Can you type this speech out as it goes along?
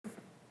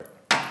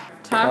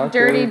Talk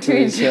dirty to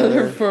each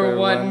other for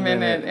 1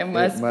 minute. It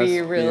must be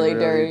really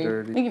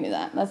dirty. We can do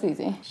that. That's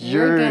easy.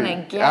 You're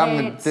gonna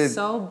get it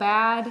so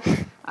bad,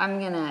 I'm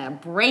gonna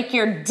break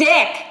your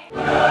dick.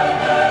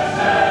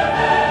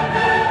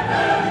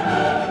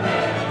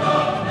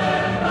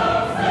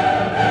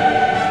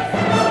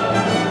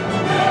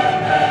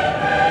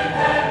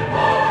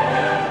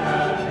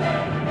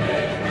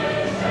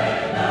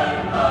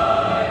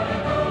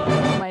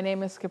 My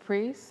name is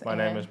Caprice. My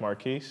name is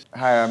Marquise.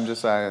 Hi, I'm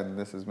Josiah, and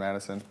this is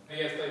Madison. Have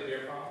you guys played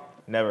beer pong?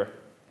 Never.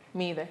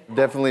 Me either.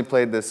 Definitely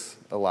played this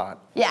a lot.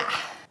 Yeah.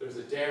 There's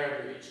a dare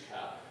under each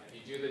cup. If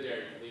you do the dare,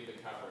 you leave the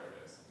cup where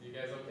it is. You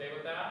guys okay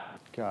with that?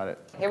 Got it.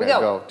 Here we go.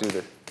 Go, do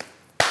this.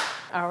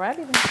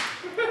 Alrighty then.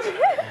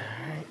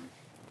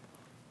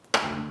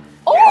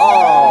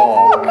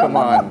 Oh, come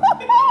on.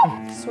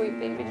 Sweet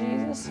baby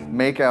Jesus.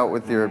 Make out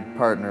with your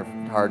partner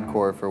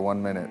hardcore for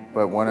 1 minute,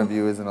 but one of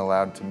you isn't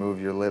allowed to move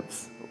your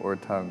lips or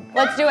tongue.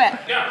 Let's do it.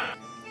 Yeah.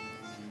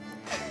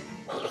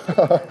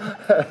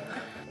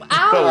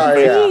 Ow,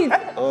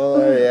 yeah.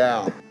 Oh,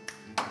 yeah.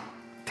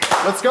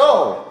 Let's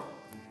go.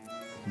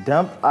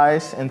 Dump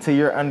ice into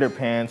your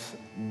underpants.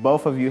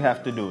 Both of you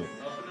have to do it.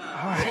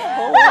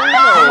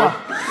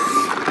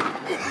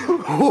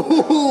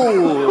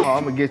 Oh,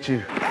 I'm gonna get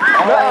you.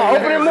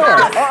 Open it more.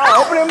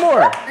 Open it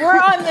more.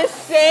 We're on the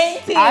same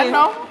team. I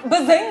know.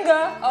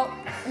 Bazinga. Oh.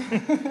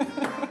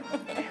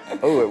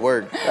 Oh, it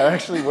worked. That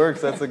actually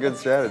works. That's a good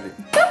strategy.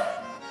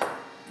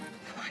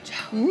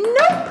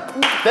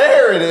 Nope.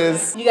 There it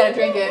is. You gotta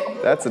drink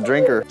it. That's a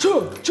drinker.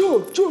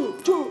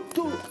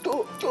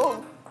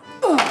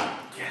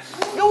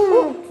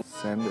 Yes.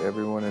 Send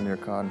everyone in your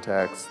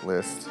contacts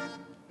list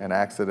an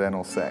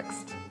accidental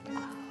sext.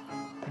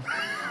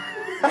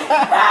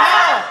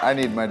 I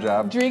need my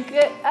job. Drink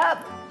it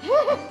up.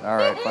 All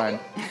right, fine.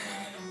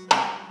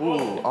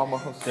 Ooh,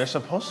 almost. They're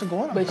supposed to go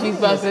on. But you're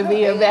supposed to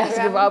be a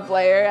basketball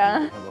player,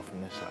 huh? I'll go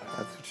from this side.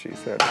 That's what she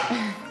said.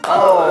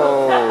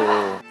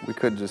 Oh, we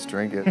could just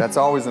drink it. That's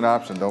always an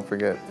option, don't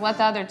forget. Let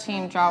the other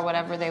team draw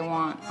whatever they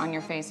want on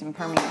your face in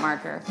permanent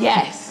marker.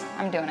 Yes.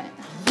 I'm doing it.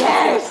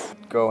 Yes.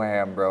 Go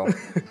ham, bro.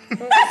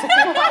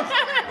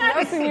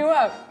 Messing you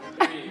up.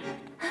 3,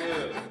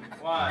 2,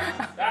 1,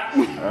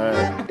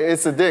 stop.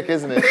 It's a dick,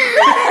 isn't it?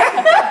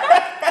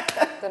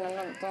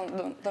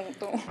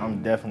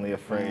 I'm definitely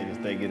afraid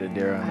if they get a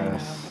dare on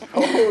us.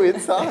 Oh,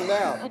 it's on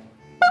now.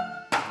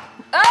 Oh,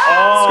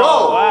 Let's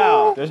go.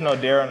 wow. There's no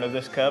dare under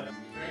this cup.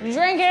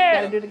 Drink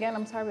Gotta it. do it again.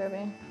 I'm sorry,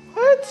 baby.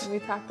 What? We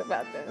talked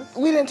about this.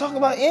 We didn't talk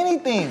about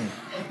anything.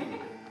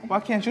 Why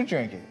can't you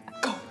drink it?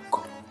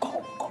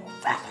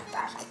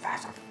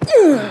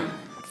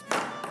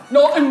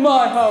 Not in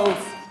my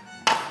house.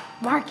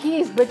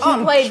 Marquise, but you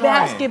I'm played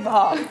trying.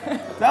 basketball.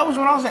 That was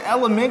when I was in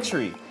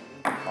elementary.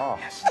 Oh.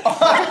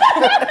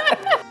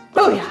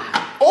 Booyah.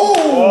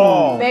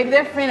 Oh. Babe,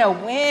 they're finna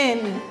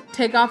win.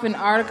 Take off an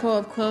article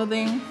of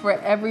clothing for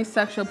every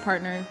sexual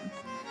partner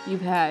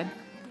you've had.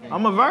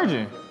 I'm a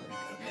virgin.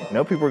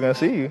 No people are gonna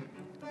see you.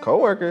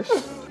 Co-workers.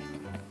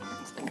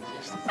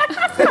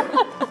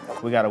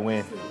 We gotta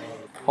win.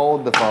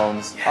 Hold the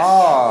phones. Oh.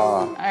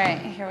 All right,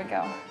 here we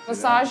go.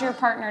 Massage your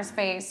partner's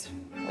face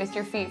with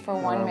your feet for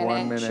 1 minute.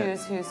 1 minute.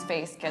 Choose whose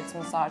face gets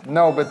massaged.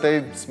 No, but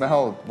they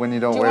smell when you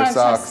don't Do you wear wanna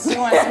socks. do you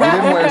wanna You smell?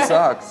 didn't wear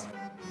socks.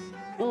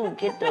 Ooh,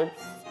 get those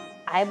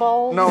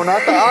eyeballs. No,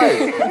 not the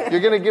eyes.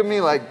 You're gonna give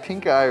me like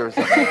pink eye or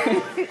something.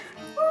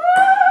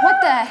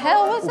 What the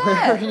hell was Where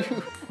that? are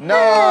you?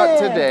 Not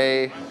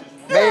today.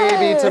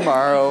 Maybe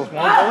tomorrow.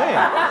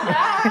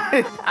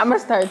 I'm gonna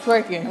start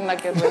twerking. I'm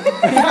not good with it.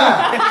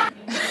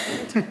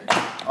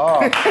 Oh.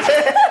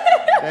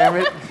 Damn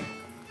it.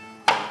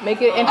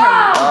 Make it intimate.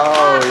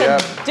 Oh,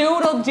 yep.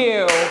 Doodle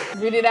do.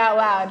 Read it out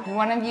loud.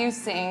 One of you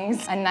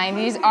sings a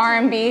 90s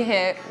R&B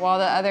hit while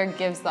the other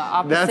gives the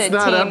opposite That's team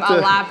not up a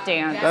to- lap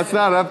dance. That's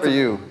not up to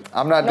you.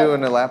 I'm not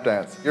doing a lap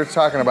dance. You're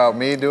talking about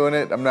me doing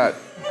it. I'm not.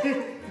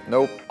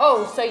 Nope.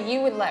 Oh, so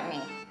you would let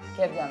me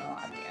give them a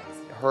lap dance.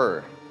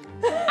 Her.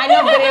 I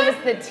know, but it was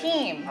the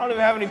team. I don't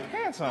even have any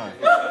pants on.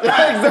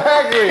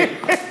 Exactly.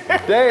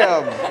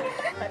 Damn.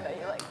 I know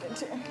you like that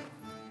too.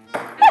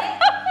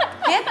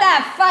 Get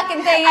that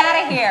fucking thing out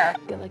of here.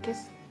 Get like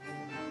this.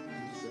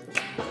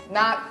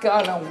 Not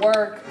gonna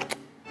work.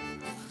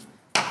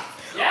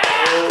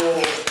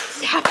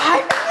 All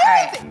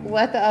right,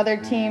 let the other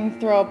team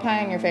throw a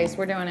pie in your face.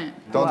 We're doing it.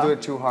 Don't do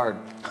it too hard.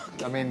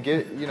 I mean,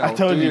 get, you know, I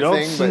told do you, your don't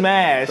thing, but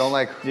smash, don't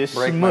like just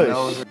break my smush.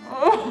 nose.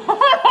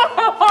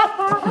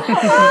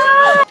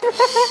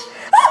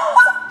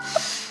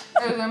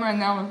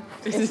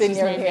 It's in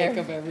your hair.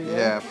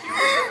 Yeah.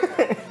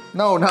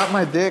 No, not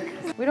my dick.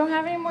 We don't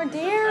have any more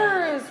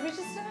dares. We just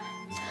did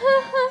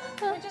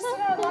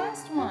our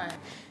last one.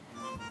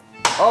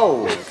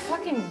 Oh.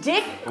 Fucking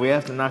dick. We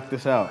have to knock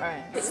this out. All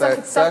right. Suck.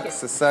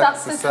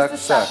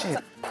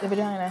 The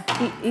vagina.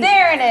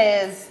 There it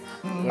is.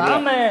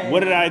 Mama. What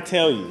did I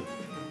tell you?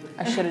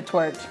 I should have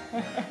twerked.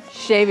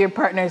 Shave your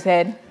partner's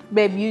head.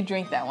 Babe, you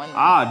drink that one.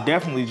 I'll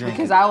definitely drink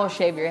Because it. I will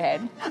shave your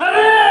head.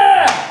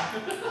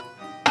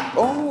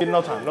 Oh.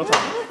 No time, no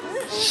time.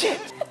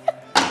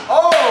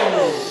 Oh.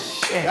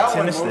 Shit,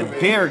 Tim, it's the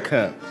beer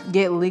cup.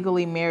 Get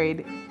legally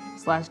married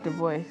 /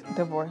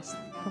 divorce.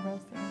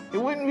 It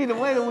wouldn't be the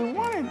way that we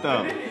want it,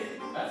 though.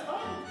 That's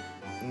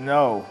fine.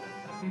 No.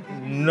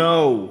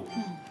 No.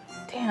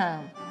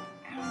 Damn.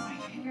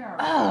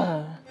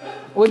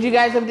 Would you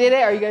guys have did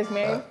it? Are you guys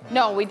married?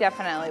 No, we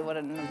definitely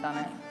wouldn't have done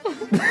it.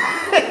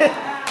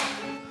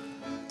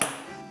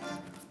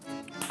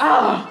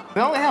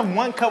 We only have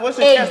one cup. What's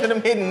the chance of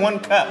them hitting one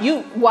cup?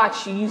 You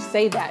watch, you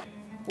say that.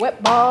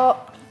 Wet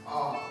ball.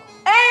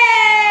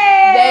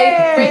 Hey!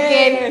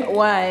 They freaking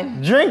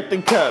won. Drink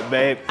the cup,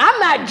 babe. I'm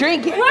not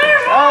drinking.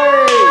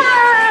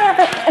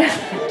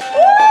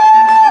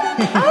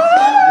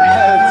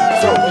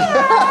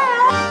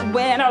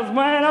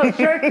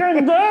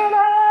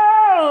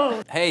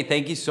 Hey,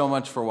 thank you so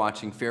much for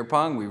watching Fear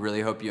Pong. We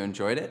really hope you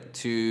enjoyed it.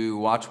 To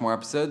watch more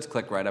episodes,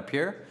 click right up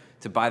here.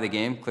 To buy the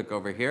game, click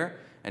over here.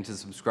 And to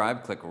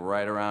subscribe, click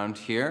right around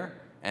here.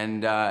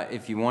 And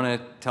if you want to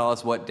tell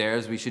us what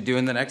dares we should do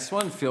in the next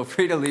one, feel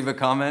free to leave a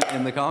comment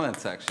in the comment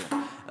section.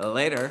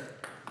 Later.